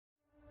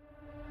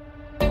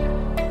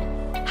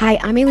Hi,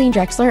 I'm Aileen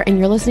Drexler, and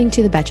you're listening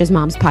to the Betches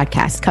Moms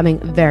podcast, coming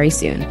very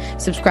soon.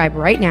 Subscribe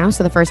right now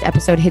so the first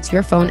episode hits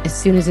your phone as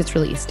soon as it's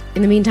released.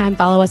 In the meantime,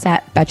 follow us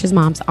at Betches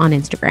Moms on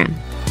Instagram.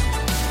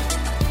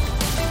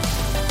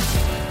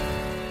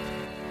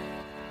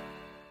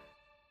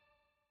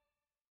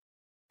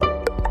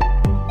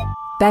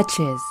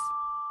 Betches.